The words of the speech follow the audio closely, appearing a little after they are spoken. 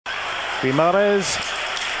Guimarães,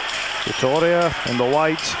 Vitoria in the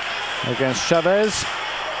white against Chavez.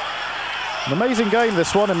 An amazing game,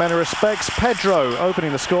 this one, in many respects. Pedro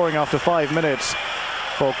opening the scoring after 5 minutes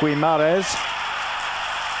for Guimarães.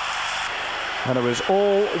 And it was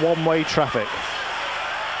all one-way traffic.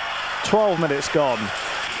 12 minutes gone.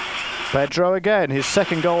 Pedro again, his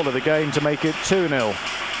second goal of the game to make it 2-0.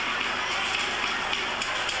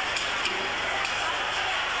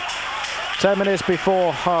 Ten minutes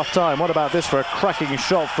before half-time. What about this for a cracking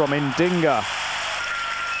shot from Ndinga?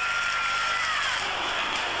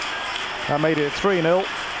 That made it 3-0.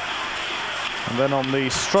 And then on the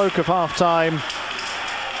stroke of half-time,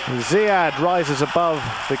 Ziad rises above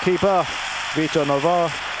the keeper,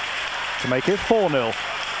 Vitoria, to make it 4-0.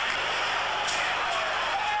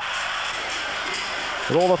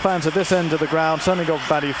 But all the fans at this end of the ground certainly got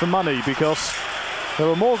value for money, because there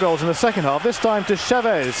were more goals in the second half, this time to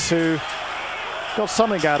Chavez, who got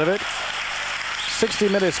something out of it. 60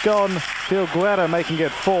 minutes gone, Filgueira making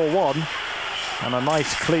it 4-1, and a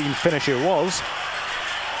nice clean finish it was.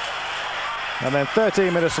 And then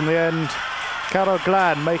 13 minutes from the end,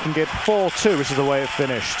 Karoglan making it 4-2, which is the way it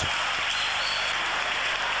finished.